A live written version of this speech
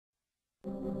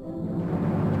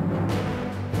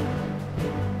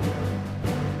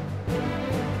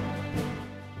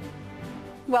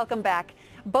Welcome back.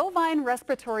 Bovine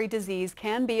respiratory disease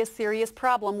can be a serious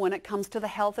problem when it comes to the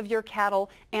health of your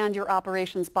cattle and your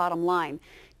operation's bottom line.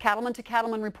 Cattleman to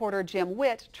Cattleman reporter Jim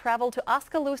Witt traveled to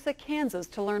Oskaloosa, Kansas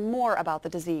to learn more about the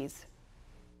disease.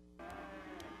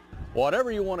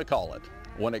 Whatever you want to call it,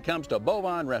 when it comes to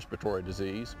bovine respiratory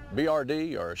disease,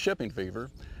 BRD or shipping fever,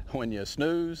 when you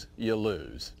snooze, you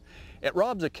lose. It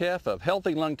robs a calf of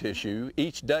healthy lung tissue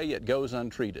each day it goes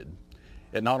untreated.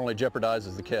 It not only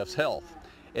jeopardizes the calf's health,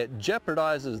 it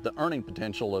jeopardizes the earning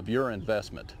potential of your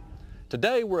investment.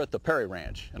 Today we're at the Perry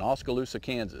Ranch in Oskaloosa,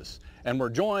 Kansas, and we're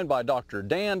joined by Dr.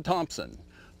 Dan Thompson,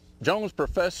 Jones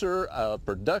Professor of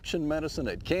Production Medicine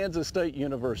at Kansas State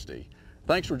University.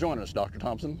 Thanks for joining us, Dr.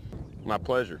 Thompson. My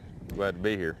pleasure. Glad to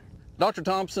be here. Dr.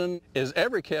 Thompson, is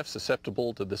every calf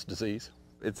susceptible to this disease?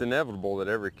 It's inevitable that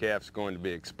every calf's going to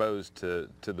be exposed to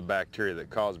the bacteria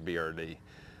that cause BRD.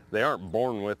 They aren't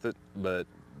born with it, but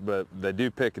they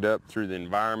do pick it up through the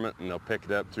environment, and they'll pick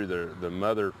it up through the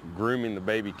mother grooming the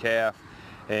baby calf.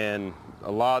 And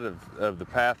a lot of the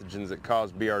pathogens that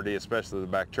cause BRD, especially the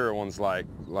bacterial ones like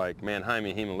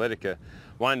Mannheimia hemolytica,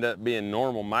 wind up being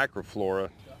normal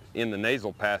microflora in the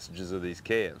nasal passages of these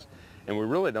calves. And we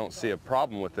really don't see a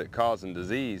problem with it causing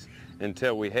disease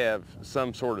until we have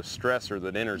some sort of stressor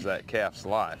that enters that calf's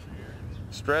life.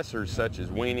 Stressors such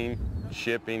as weaning,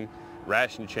 shipping,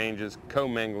 ration changes,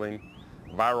 commingling,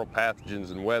 viral pathogens,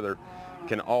 and weather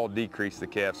can all decrease the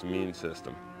calf's immune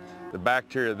system. The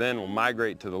bacteria then will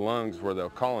migrate to the lungs where they'll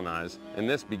colonize, and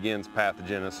this begins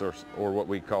pathogenesis, or what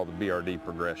we call the BRD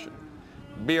progression.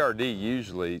 BRD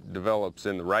usually develops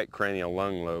in the right cranial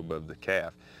lung lobe of the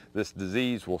calf. This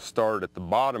disease will start at the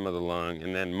bottom of the lung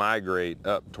and then migrate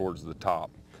up towards the top.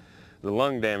 The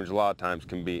lung damage a lot of times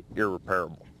can be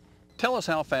irreparable. Tell us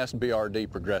how fast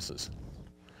BRD progresses.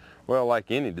 Well,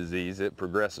 like any disease, it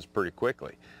progresses pretty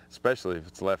quickly, especially if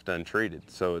it's left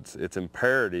untreated. So it's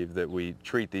imperative that we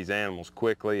treat these animals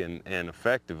quickly and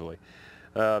effectively.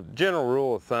 General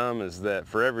rule of thumb is that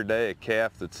for every day a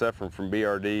calf that's suffering from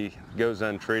BRD goes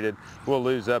untreated, we'll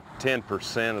lose up to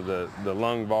 10% of the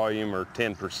lung volume, or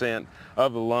 10%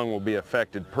 of the lung will be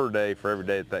affected per day for every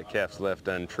day that calf's left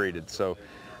untreated. So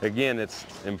again, it's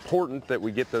important that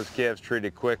we get those calves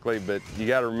treated quickly, but you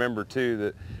got to remember too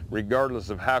that regardless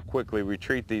of how quickly we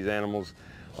treat these animals,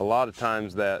 a lot of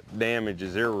times that damage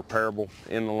is irreparable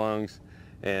in the lungs,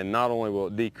 and not only will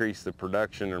it decrease the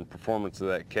production and performance of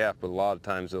that calf, but a lot of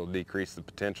times it will decrease the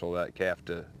potential of that calf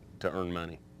to earn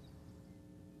money.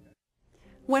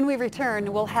 When we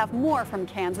return, we'll have more from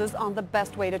Kansas on the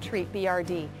best way to treat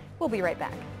BRD. We'll be right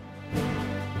back.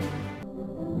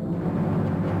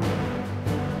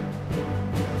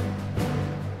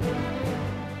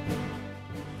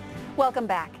 Welcome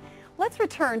back. Let's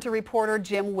return to reporter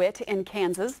Jim Witt in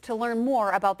Kansas to learn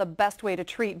more about the best way to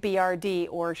treat BRD,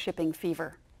 or shipping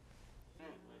fever.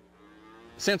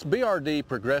 Since BRD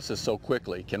progresses so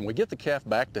quickly, can we get the calf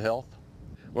back to health?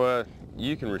 Well,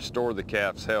 you can restore the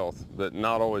calf's health, but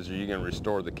not always are you going to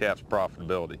restore the calf's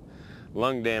profitability.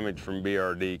 Lung damage from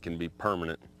BRD can be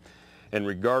permanent, and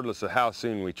regardless of how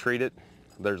soon we treat it,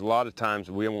 there's a lot of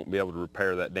times we won't be able to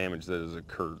repair that damage that has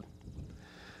occurred.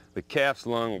 The calf's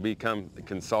lung will become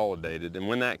consolidated, and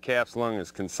when that calf's lung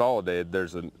is consolidated,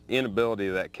 there's an inability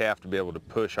of that calf to be able to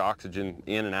push oxygen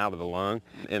in and out of the lung.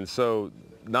 And so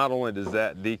not only does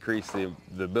that decrease the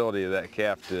ability of that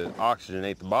calf to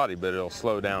oxygenate the body, but it'll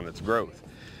slow down its growth.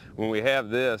 When we have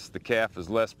this, the calf is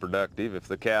less productive. If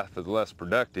the calf is less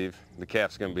productive, the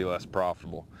calf's going to be less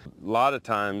profitable. A lot of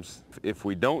times, if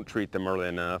we don't treat them early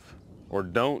enough, or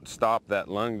don't stop that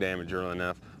lung damage early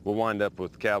enough, we'll wind up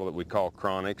with cattle that we call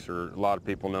chronics, or a lot of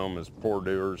people know them as poor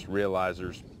doers,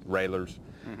 realizers, railers,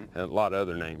 and a lot of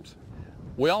other names.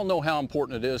 We all know how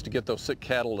important it is to get those sick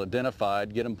cattle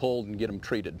identified, get them pulled, and get them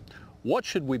treated. What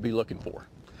should we be looking for?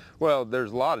 Well,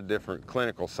 there's a lot of different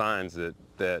clinical signs that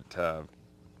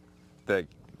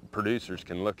producers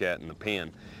can look at in the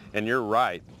pen. And you're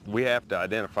right, we have to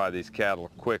identify these cattle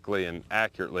quickly and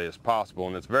accurately as possible,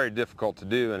 and it's very difficult to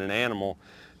do in an animal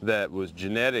that was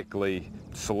genetically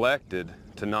selected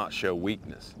to not show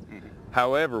weakness.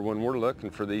 However, when we're looking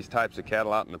for these types of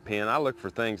cattle out in the pen, I look for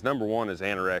things. Number one is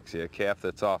anorexia. A calf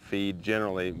that's off feed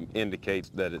generally indicates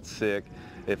that it's sick.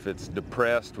 If it's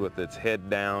depressed with its head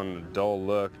down, a dull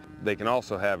look, They can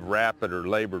also have rapid or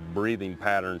labored breathing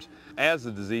patterns. As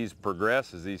the disease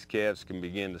progresses, these calves can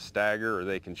begin to stagger, or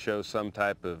they can show some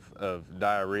type of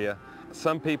diarrhea.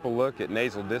 Some people look at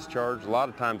nasal discharge. A lot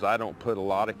of times I don't put a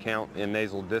lot of count in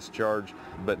nasal discharge,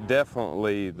 but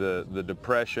definitely the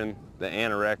depression, the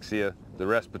anorexia, the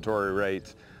respiratory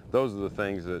rates, those are the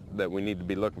things that we need to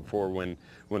be looking for when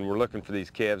we're looking for these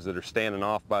calves that are standing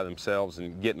off by themselves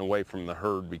and getting away from the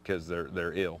herd because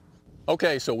they're ill.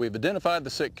 Okay, so we've identified the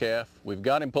sick calf, we've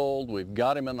got him pulled, we've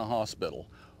got him in the hospital.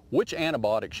 Which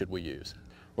antibiotic should we use?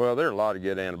 Well, there are a lot of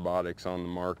good antibiotics on the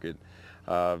market.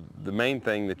 The main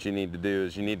thing that you need to do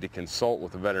is you need to consult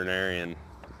with a veterinarian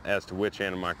as to which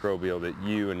antimicrobial that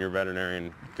you and your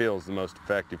veterinarian feels the most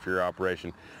effective for your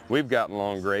operation. We've gotten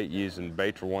along great using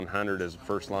Baytril 100 as a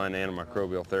first-line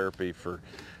antimicrobial therapy for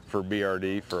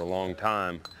BRD for a long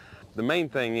time. The main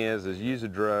thing is use a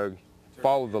drug,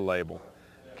 follow the label,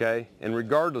 okay? And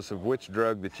regardless of which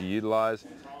drug that you utilize,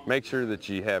 make sure that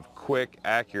you have quick,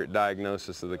 accurate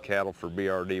diagnosis of the cattle for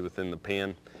BRD within the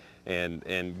pen and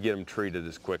get them treated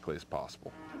as quickly as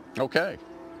possible. Okay.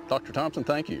 Dr. Thompson,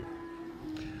 thank you.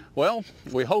 Well,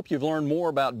 we hope you've learned more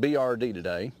about BRD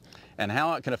today and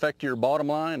how it can affect your bottom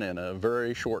line in a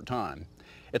very short time.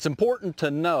 It's important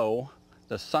to know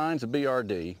the signs of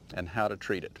BRD and how to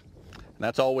treat it. And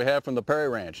that's all we have from the Prairie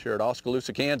Ranch here at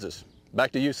Oskaloosa, Kansas.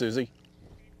 Back to you, Susie.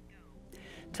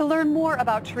 To learn more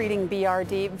about treating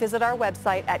BRD, visit our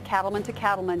website at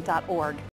cattlemantocattleman.org.